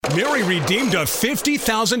Mary redeemed a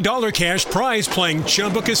 $50,000 cash prize playing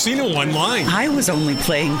Chumba Casino online. I was only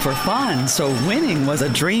playing for fun, so winning was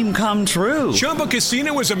a dream come true. Chumba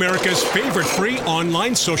Casino is America's favorite free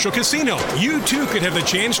online social casino. You too could have the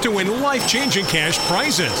chance to win life-changing cash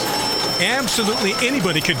prizes. Absolutely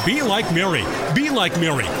anybody could be like Mary. Be like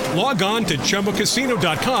Mary. Log on to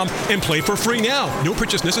ChumbaCasino.com and play for free now. No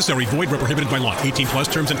purchase necessary. Void where prohibited by law. 18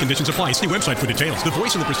 plus terms and conditions apply. See website for details. The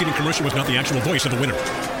voice in the preceding commercial was not the actual voice of the winner.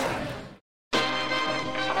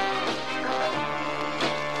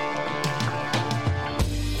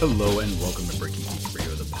 Hello and welcome to Breaking Geek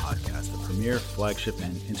Radio, the podcast, the premier flagship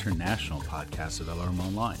and international podcast of LRM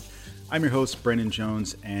Online. I'm your host, Brendan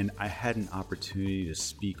Jones, and I had an opportunity to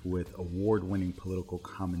speak with award-winning political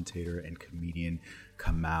commentator and comedian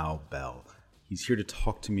Kamau Bell. He's here to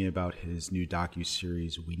talk to me about his new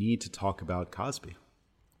docuseries, We Need to Talk About Cosby,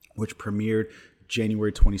 which premiered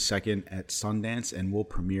January 22nd at Sundance and will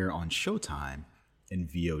premiere on Showtime in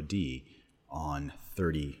VOD on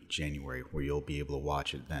 30 January, where you'll be able to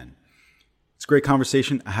watch it then. It's a great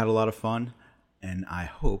conversation. I had a lot of fun, and I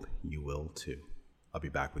hope you will too. I'll be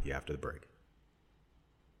back with you after the break.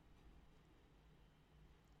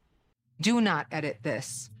 Do not edit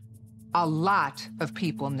this. A lot of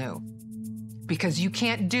people knew. Because you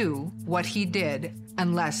can't do what he did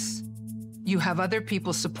unless you have other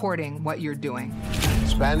people supporting what you're doing.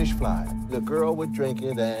 Spanish Fly, the girl with drink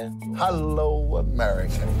it and hello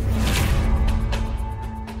America.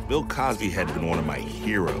 Bill Cosby had been one of my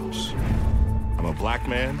heroes. I'm a black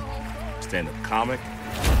man, stand-up comic.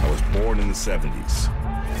 I was born in the 70s.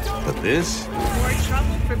 But this? More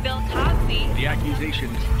trouble for Bill Cosby. The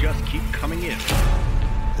accusations just keep coming in.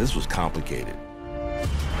 This was complicated.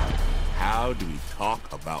 How do we talk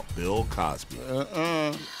about Bill Cosby?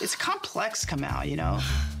 It's complex, Kamau, you know.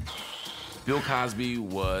 Bill Cosby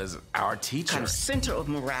was our teacher. Kind of center of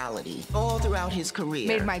morality all throughout his career.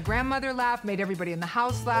 Made my grandmother laugh, made everybody in the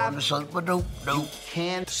house laugh. You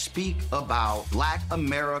can't speak about Black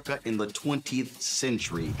America in the 20th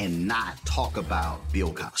century and not talk about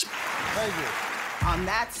Bill Cosby. Thank you. On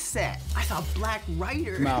that set, I saw Black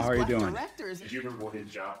writers, Kamau, how are you Black doing? directors. Did you remember what his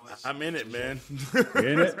job was? I'm in it, man.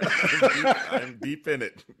 In it? I'm deep in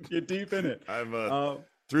it. You're deep in it. I'm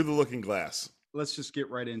through the looking glass. Let's just get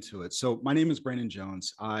right into it. So my name is Brandon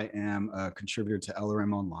Jones. I am a contributor to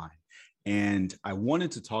LRM Online. And I wanted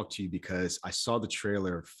to talk to you because I saw the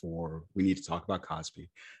trailer for We Need to Talk About Cosby.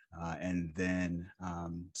 And then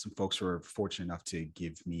some folks were fortunate enough to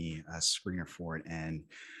give me a screener for it. And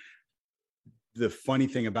the funny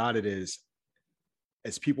thing about it is,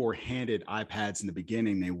 as people were handed iPads in the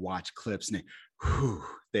beginning, they watched clips and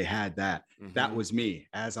they had that. Mm-hmm. That was me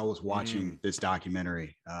as I was watching this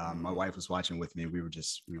documentary. My wife was watching with me. We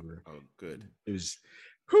were. Oh, good. It was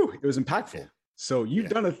impactful. Yeah. So you've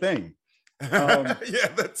done a thing. Yeah,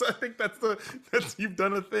 I think that's you've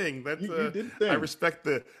done a thing. That's you did a thing. I respect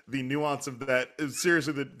the nuance of that.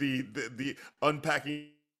 Seriously, the unpacking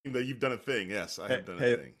that you've done a thing. Yes, I have done a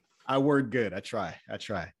thing. I word good. I try.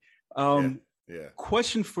 Yeah.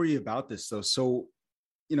 Question for you about this though. So,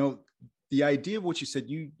 the idea of what you said,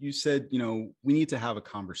 you said, we need to have a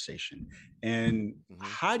conversation. And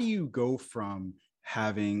how do you go from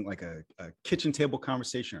having like a kitchen table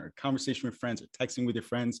conversation or a conversation with friends or texting with your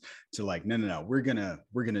friends to like, no, we're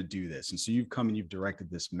gonna do this. And so you've come and you've directed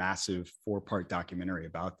this massive 4-part documentary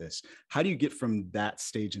about this. How do you get from that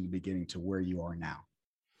stage in the beginning to where you are now?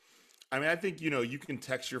 I mean, I think, you can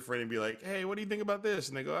text your friend and be like, hey, what do you think about this?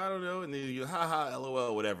 And they go, I don't know. And then you haha,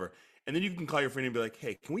 LOL, whatever. And then you can call your friend and be like,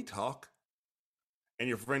 hey, can we talk? And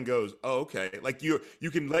your friend goes, oh, okay. Like you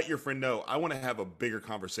can let your friend know, I want to have a bigger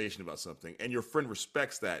conversation about something. And your friend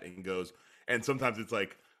respects that and goes, and sometimes it's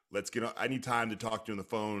like, let's get on, I need time to talk to you on the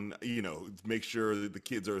phone, make sure that the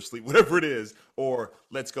kids are asleep, whatever it is. Or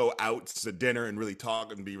let's go out to dinner and really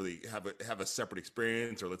talk and have a separate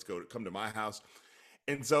experience, or let's come to my house.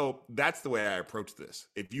 And so that's the way I approach this.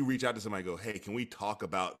 If you reach out to somebody and go, hey, can we talk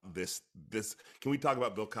about this? Can we talk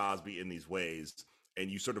about Bill Cosby in these ways? And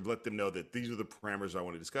you sort of let them know that these are the parameters I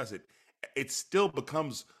want to discuss it. It still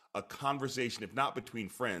becomes a conversation, if not between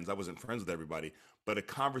friends. I wasn't friends with everybody, but a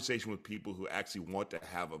conversation with people who actually want to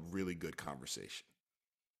have a really good conversation.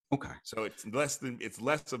 Okay. So it's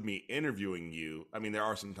less of me interviewing you. I mean, there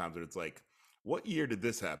are some times where it's like, what year did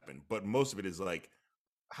this happen? But most of it is like,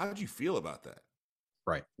 how did you feel about that?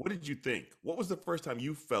 Right. What did you think? What was the first time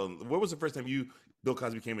you what was the first time Bill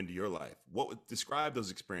Cosby came into your life? Describe those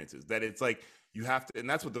experiences? That it's like you have to, and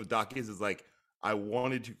that's what the doc is like,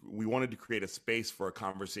 we wanted to create a space for a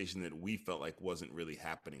conversation that we felt like wasn't really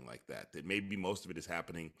happening like that. That maybe most of it is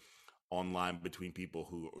happening online between people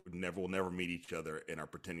who will never meet each other and are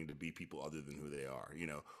pretending to be people other than who they are,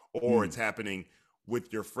 or it's happening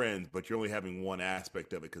with your friends, but you're only having one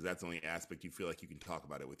aspect of it because that's the only aspect you feel like you can talk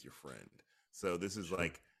about it with your friend. So this is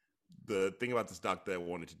like the thing about this doc that I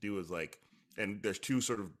wanted to do is like, and there's two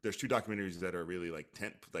documentaries that are really like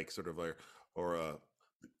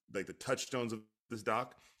like the touchstones of this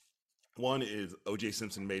doc. One is O.J.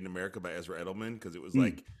 Simpson Made in America by Ezra Edelman, because it was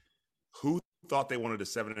like, who thought they wanted a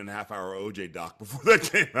 7.5-hour OJ doc before that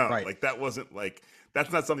came out? Right. Like that wasn't like,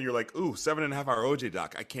 that's not something you're like, ooh, 7.5-hour OJ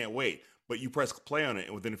doc, I can't wait. But you press play on it,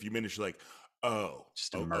 and within a few minutes, you're like,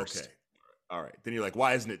 just immersed. Okay, all right. Then you're like,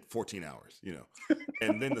 why isn't it 14 hours?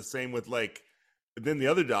 And then the same with like, then the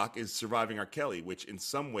other doc is Surviving R. Kelly, which in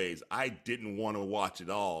some ways I didn't want to watch at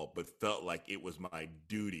all, but felt like it was my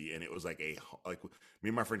duty. And it was like me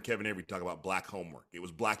and my friend Kevin Avery talk about Black homework. It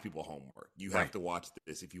was Black people homework. You have to watch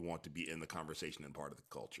this if you want to be in the conversation and part of the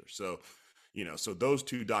culture. So, so those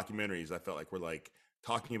two documentaries I felt like were like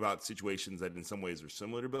talking about situations that in some ways are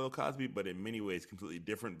similar to Bill Cosby, but in many ways completely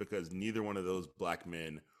different, because neither one of those Black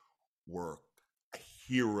men were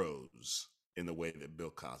heroes in the way that Bill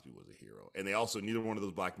Cosby was a hero. And they also, neither one of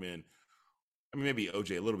those Black men, I mean, maybe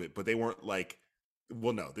OJ a little bit, but they weren't like,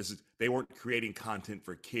 they weren't creating content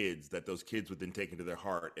for kids that those kids would then take into their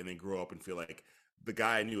heart and then grow up and feel like the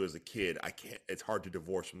guy I knew as a kid, it's hard to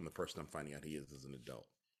divorce from the person I'm finding out he is as an adult.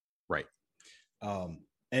 Right.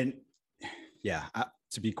 And yeah,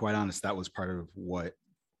 to be quite honest, that was part of what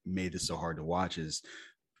made this so hard to watch. Is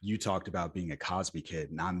you talked about being a Cosby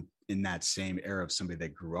kid, and I'm in that same era of somebody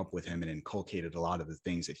that grew up with him and inculcated a lot of the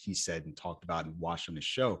things that he said and talked about and watched on his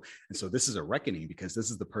show. And so this is a reckoning, because this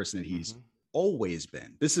is the person that he's always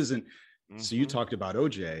been. This isn't, so you talked about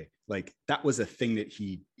OJ, like that was a thing that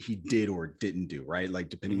he did or didn't do, right? Like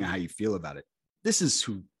depending on how you feel about it. This is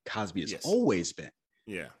who Cosby has always been.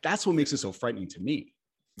 Yeah. That's what makes it so frightening to me.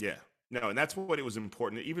 Yeah. No, and that's what it was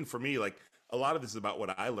important. Even for me, like a lot of this is about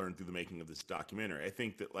what I learned through the making of this documentary. I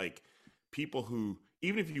think that like people who,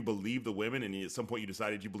 even if you believe the women and at some point you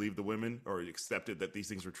decided you believed the women or accepted that these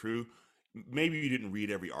things were true, maybe you didn't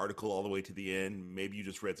read every article all the way to the end. Maybe you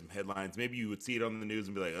just read some headlines. Maybe you would see it on the news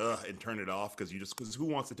and be like, ugh, and turn it off because who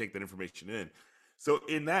wants to take that information in? So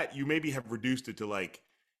in that, you maybe have reduced it to like,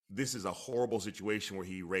 this is a horrible situation where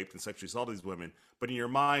he raped and sexually assaulted these women. But in your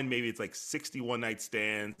mind, maybe it's like 61 night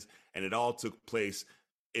stands and it all took place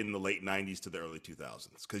in the late 90s to the early 2000s.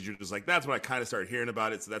 Because you're just like, that's when I kind of started hearing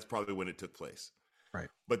about it. So that's probably when it took place. Right.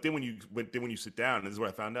 But then when you sit down, and this is what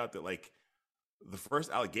I found out, that like the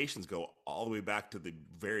first allegations go all the way back to the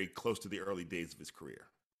very close to the early days of his career.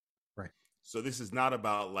 Right. So this is not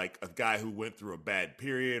about like a guy who went through a bad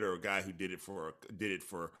period or a guy who did it for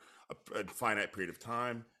a finite period of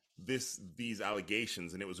time. These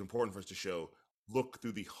allegations, and it was important for us to show, look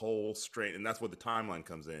through the whole strain, and that's where the timeline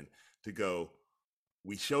comes in to go.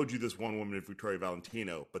 We showed you this one woman, Victoria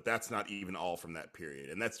Valentino, but that's not even all from that period,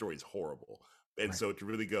 and that story is horrible. And so to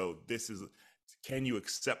really go, can you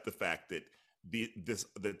accept the fact that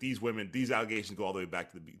these women, these allegations go all the way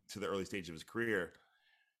back to the early stage of his career,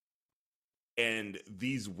 and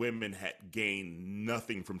these women had gained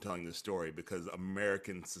nothing from telling this story, because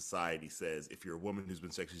American society says if you're a woman who's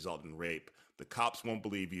been sexually assaulted and raped, the cops won't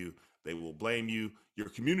believe you. They will blame you. Your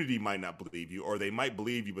community might not believe you, or they might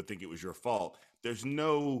believe you but think it was your fault. There's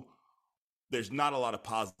not a lot of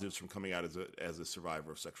positives from coming out as a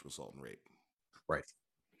survivor of sexual assault and rape. Right.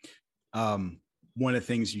 One of the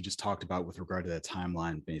things you just talked about with regard to that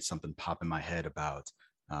timeline made something pop in my head about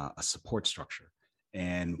a support structure.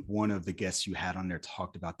 And one of the guests you had on there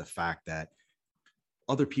talked about the fact that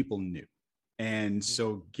other people knew. And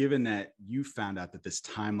so given that you found out that this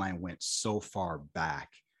timeline went so far back,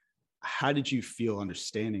 how did you feel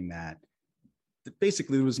understanding that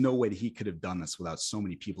basically there was no way that he could have done this without so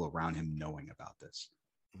many people around him knowing about this?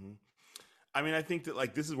 Mm-hmm. I mean, I think that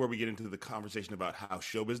like this is where we get into the conversation about how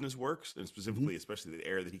show business works, and specifically, especially the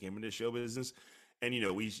era that he came into show business. And,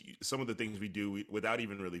 some of the things we do without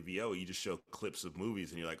even really VO, you just show clips of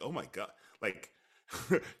movies and you're like, oh my God, like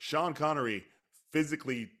Sean Connery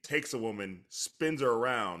physically takes a woman, spins her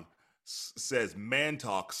around, says man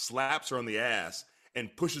talk, slaps her on the ass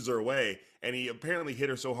and pushes her away. And he apparently hit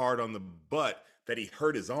her so hard on the butt that he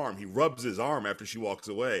hurt his arm. He rubs his arm after she walks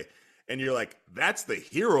away. And you're like, that's the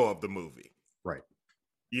hero of the movie. Right.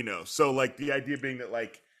 So like the idea being that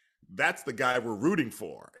like, that's the guy we're rooting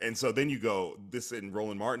for. And so then you go, this, and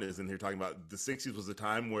Roland Martin is in here talking about the 60s was a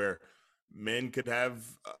time where men could have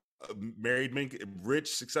married men,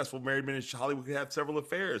 rich, successful married men in Hollywood could have several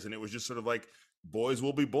affairs. And it was just sort of like, boys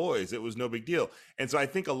will be boys. It was no big deal. And so I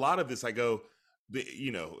think a lot of this, I go,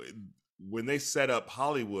 when they set up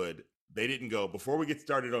Hollywood, They didn't go, before we get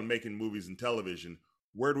started on making movies and television,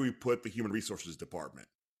 where do we put the human resources department?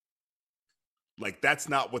 Like, that's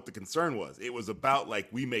not what the concern was. It was about, like,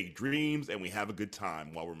 we make dreams and we have a good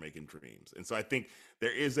time while we're making dreams. And so I think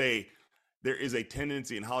there is a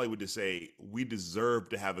tendency in Hollywood to say we deserve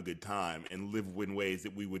to have a good time and live in ways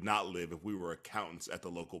that we would not live if we were accountants at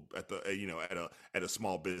a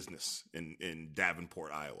small business in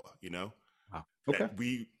Davenport, Iowa. Wow. Okay. That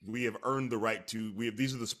we have earned the right to.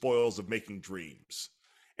 These are the spoils of making dreams,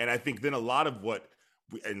 and I think then a lot of what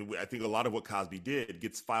Cosby did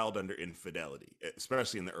gets filed under infidelity,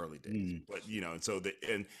 especially in the early days. But and so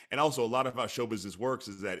and also a lot of how show business works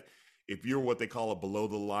is that if you're what they call a below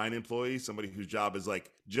the line employee, somebody whose job is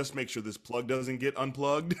like, just make sure this plug doesn't get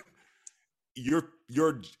unplugged, your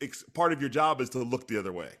part of your job is to look the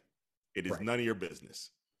other way. It is none of your business.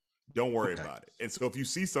 Don't worry about it. And so if you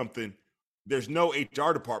see something, there's no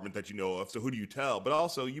HR department that you know of. So who do you tell? But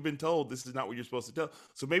also you've been told this is not what you're supposed to tell.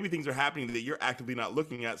 So maybe things are happening that you're actively not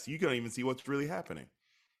looking at. So you can't even see what's really happening.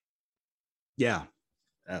 Yeah.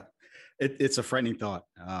 It's a frightening thought.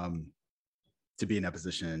 To be in that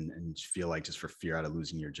position and feel like just for fear out of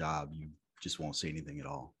losing your job, you just won't say anything at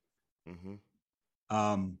all.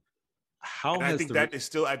 Mm-hmm. I think that is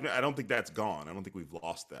still, I don't think that's gone. I don't think we've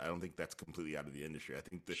lost that. I don't think that's completely out of the industry. I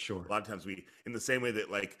think that a lot of times in the same way that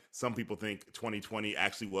like some people think 2020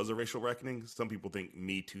 actually was a racial reckoning, some people think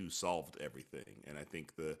Me Too solved everything. And I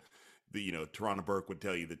think the Tarana Burke would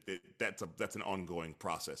tell you that that's an ongoing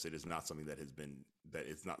process. It is not something that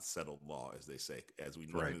it's not settled law, as they say. As we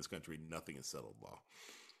know in this country, nothing is settled law.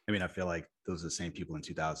 I mean, I feel like those are the same people in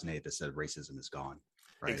 2008 that said racism is gone.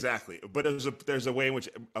 Right? Exactly. But there's a way in which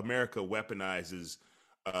America weaponizes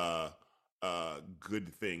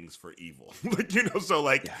good things for evil.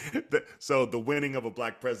 So the winning of a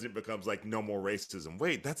black president becomes like no more racism.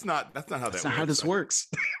 Wait, that's not how this works.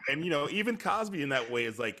 And even Cosby in that way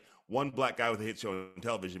is like one black guy with a hit show on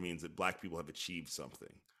television means that black people have achieved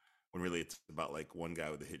something, when really it's about like one guy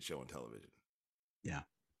with a hit show on television. Yeah.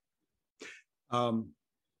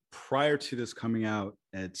 Prior to this coming out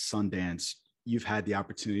at Sundance, you've had the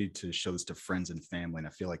opportunity to show this to friends and family, and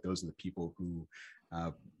I feel like those are the people who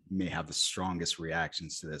may have the strongest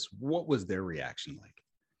reactions to this. What was their reaction like?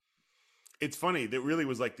 It's funny. That really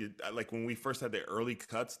was like when we first had the early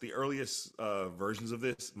cuts, the earliest versions of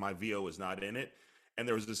this, my VO was not in it. And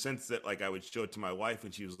there was a sense that like I would show it to my wife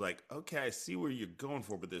and she was like, okay, I see where you're going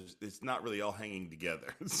for, but it's not really all hanging together.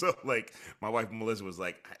 So like my wife, Melissa, was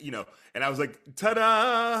like, and I was like,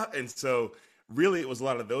 ta-da. And so really it was a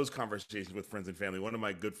lot of those conversations with friends and family. One of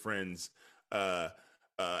my good friends,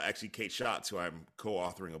 actually Kate Schatz, who I'm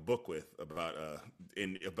co-authoring a book with about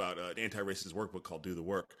an anti-racist workbook called Do the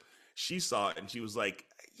Work. She saw it and she was like,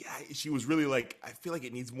 yeah, she was really like, I feel like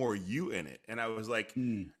it needs more you in it. And I was like,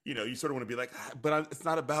 you sort of want to be like, but it's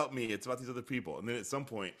not about me. It's about these other people. And then at some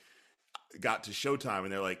point got to Showtime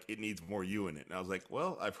and they're like, it needs more you in it. And I was like,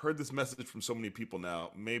 well, I've heard this message from so many people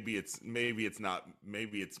now. Maybe it's me and not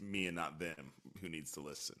them who needs to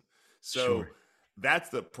listen. So that's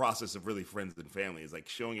the process of really friends and family, is like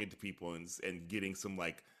showing it to people and getting some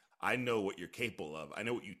like, I know what you're capable of. I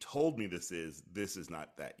know what you told me this is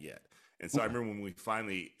not that yet. And so I remember when we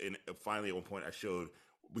finally at one point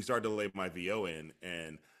we started to lay my VO in,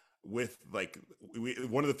 and with like,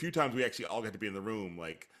 one of the few times we actually all got to be in the room,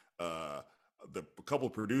 like the couple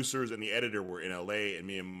of producers and the editor were in LA, and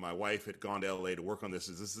me and my wife had gone to LA to work on this.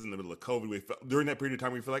 This is in the middle of COVID. During that period of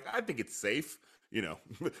time, we feel like, I think it's safe.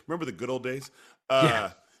 Remember the good old days?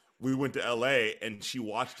 We went to LA and she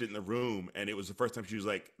watched it in the room, and it was the first time she was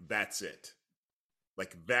like, that's it.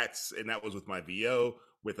 Like and that was with my VO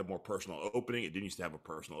with a more personal opening. It didn't used to have a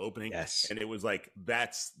personal opening. Yes. And it was like,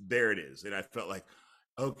 there it is. And I felt like,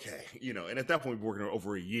 okay, and at that point we were working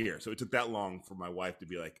over a year. So it took that long for my wife to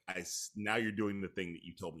be like, now you're doing the thing that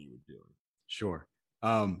you told me you were doing. Sure.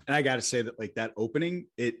 And I got to say that like that opening,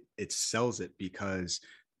 it sells it, because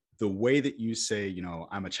the way that you say,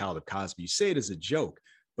 I'm a child of Cosby, you say it as a joke,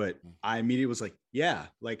 but I immediately was like, yeah,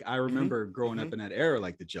 like I remember growing up in that era,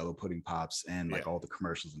 like the Jell-O pudding pops and like all the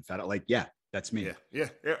commercials and fat, like, yeah, that's me. Yeah.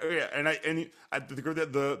 And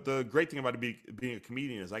the great thing about being a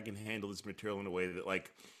comedian is I can handle this material in a way that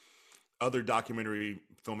like other documentary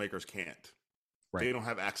filmmakers can't. Right. They don't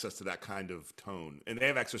have access to that kind of tone, and they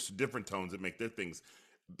have access to different tones that make their things.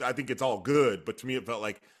 I think it's all good, but to me, it felt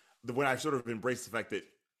like when I sort of embraced the fact that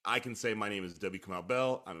I can say my name is W. Kamau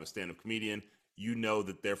Bell, I'm a stand-up comedian.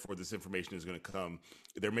 That therefore this information is going to come.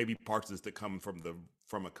 There may be parts of this that come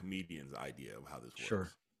from a comedian's idea of how this works. Sure.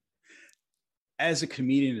 As a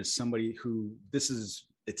comedian, as somebody who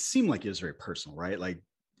it seemed like it was very personal, right? Like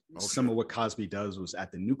some of what Cosby does was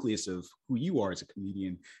at the nucleus of who you are as a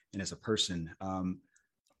comedian and as a person.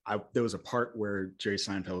 There was a part where Jerry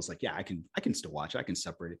Seinfeld was like, yeah, I can still watch it. I can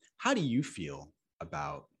separate it. How do you feel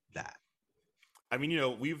about that? I mean,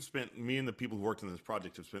 me and the people who worked on this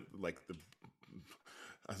project have spent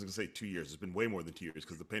I was going to say 2 years. It's been way more than 2 years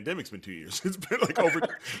because the pandemic's been 2 years. It's been like over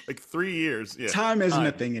 3 years. Yeah. Time isn't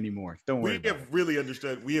a thing anymore. Don't worry. We have really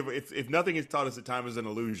understood. If nothing has taught us that time is an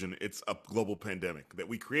illusion, it's a global pandemic. That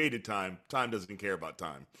we created time. Time doesn't care about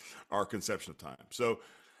time, our conception of time. So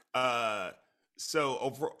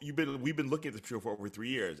we've been looking at this show for over 3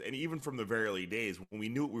 years, and even from the very early days, when we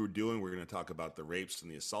knew what we were doing, we were going to talk about the rapes and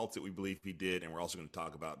the assaults that we believe he did, and we're also going to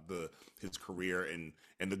talk about his career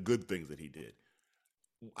and the good things that he did.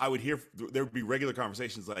 I would hear there would be regular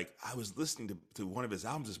conversations like, I was listening to one of his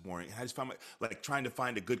albums this morning, and I just found trying to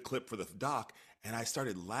find a good clip for the doc, and I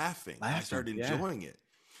started laughing. I started enjoying it.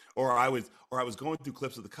 Or I was going through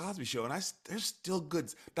clips of the Cosby Show, and there's still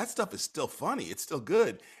good. That stuff is still funny. It's still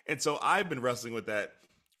good. And so I've been wrestling with that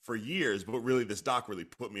for years, but really this doc really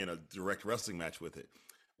put me in a direct wrestling match with it.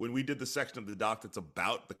 When we did the section of the doc that's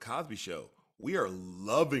about the Cosby Show, we are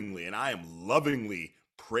I am lovingly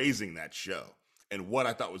praising that show and what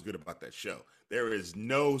I thought was good about that show. There is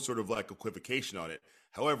no sort of equivocation on it.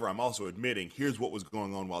 However, I'm also admitting here's what was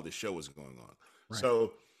going on while this show was going on. Right.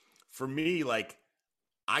 So for me,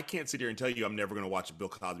 I can't sit here and tell you I'm never going to watch a Bill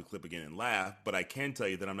Cosby clip again and laugh, but I can tell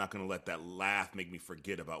you that I'm not going to let that laugh make me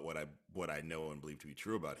forget about what I know and believe to be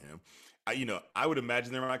true about him. I would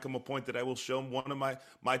imagine there might come a point that I will show one of my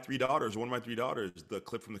three daughters, the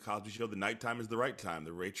clip from the Cosby Show, "The Nighttime is the Right Time,"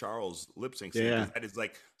 the Ray Charles lip sync scene. Yeah. That is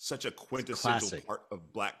such a quintessential part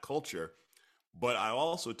of Black culture. But I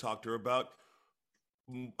also talked to her about,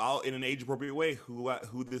 in an age-appropriate way,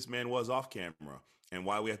 who this man was off camera. And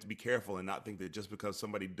why we have to be careful and not think that just because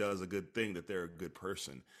somebody does a good thing that they're a good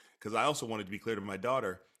person. Because I also wanted to be clear to my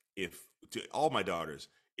daughter, to all my daughters,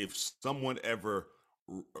 if someone ever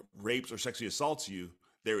rapes or sexually assaults you,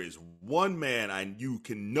 there is one man you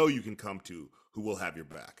can come to who will have your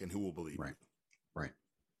back and who will believe you. Right.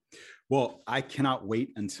 Well, I cannot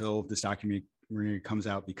wait until this documentary comes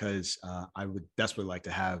out because I would desperately like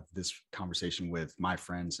to have this conversation with my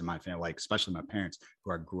friends and my family, especially my parents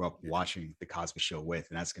who I grew up watching the Cosby Show with,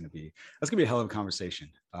 and that's gonna be a hell of a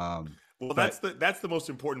conversation. That's the most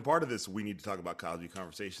important part of this. We need to talk about Cosby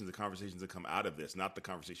conversations, the conversations that come out of this, not the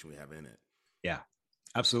conversation we have in it. Yeah,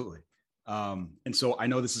 absolutely. And so I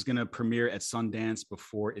know this is going to premiere at Sundance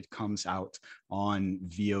before it comes out on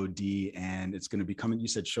VOD, and it's going to be coming. You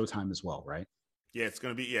said Showtime as well, right? Yeah,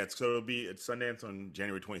 it'll be at Sundance on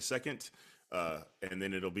January 22nd, and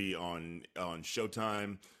then it'll be on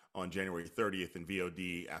Showtime on January 30th and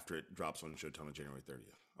VOD after it drops on Showtime on January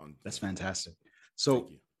 30th. That's fantastic.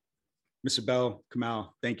 So, Mr. Bell, Kamau,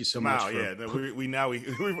 thank you so much. You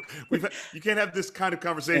can't have this kind of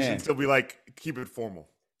conversation until we keep it formal.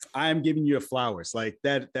 I'm giving you flowers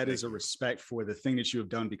that is a respect for the thing that you have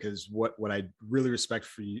done, because what I really respect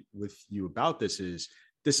with you about this is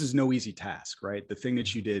no easy task, right? The thing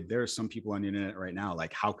that you did, there are some people on the internet right now,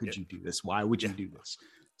 how could you do this? Why would you do this?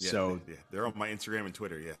 Yeah, they're on my Instagram and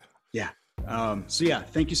Twitter. Yeah.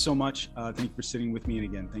 Thank you so much. Thank you for sitting with me. And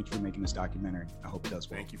again, thank you for making this documentary. I hope it does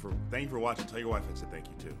well. Thank you for watching. Tell your wife I said thank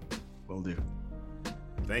you too. Will do.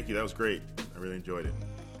 Thank you. That was great. I really enjoyed it.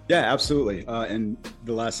 Yeah, absolutely. And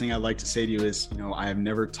the last thing I'd like to say to you is, I have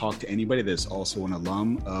never talked to anybody that's also an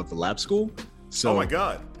alum of the lab school. So, oh my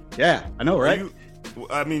God. Yeah, I know, right?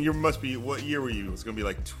 You must be, what year were you? It's going to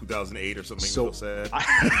be 2008 or something. So sad.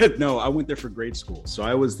 I went there for grade school. So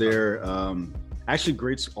I was there, actually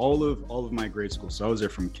all of my grade school. So I was there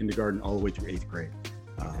from kindergarten all the way through 8th grade.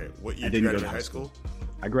 Okay. What year did you graduate high school?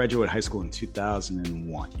 I graduated high school in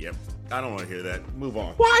 2001. Yep. I don't want to hear that. Move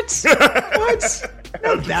on. What? What?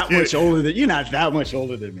 Not that much older than you're not that much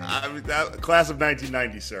older than me. Class of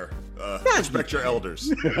 1990, sir. Respect your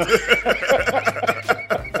elders.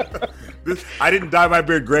 I didn't dye my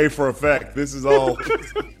beard gray for effect. This is all.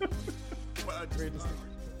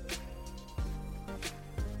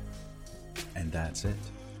 And that's it.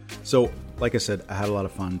 So, like I said, I had a lot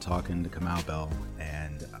of fun talking to Kamau Bell,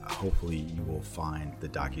 and hopefully you will find the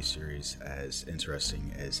docuseries as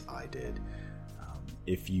interesting as I did.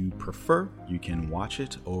 If you prefer, you can watch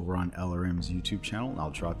it over on LRM's YouTube channel. I'll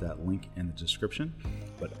drop that link in the description.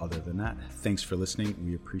 But other than that, thanks for listening.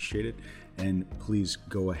 We appreciate it. And please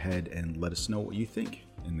go ahead and let us know what you think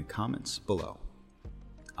in the comments below.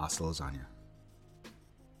 Hasta lasagna.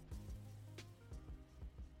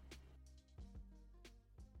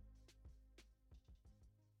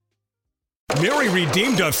 Mary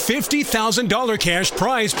redeemed a $50,000 cash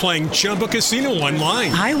prize playing Chumba Casino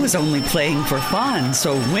online. I was only playing for fun,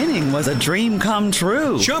 so winning was a dream come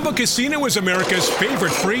true. Chumba Casino is America's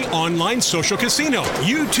favorite free online social casino.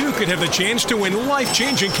 You too could have the chance to win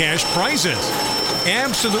life-changing cash prizes.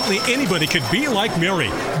 Absolutely anybody could be like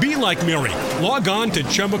Mary. Be like Mary. Log on to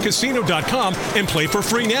ChumbaCasino.com and play for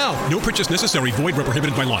free now. No purchase necessary. Void where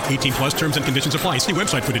prohibited by law. 18 plus terms and conditions apply. See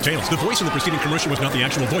website for details. The voice in the preceding commercial was not the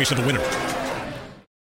actual voice of the winner.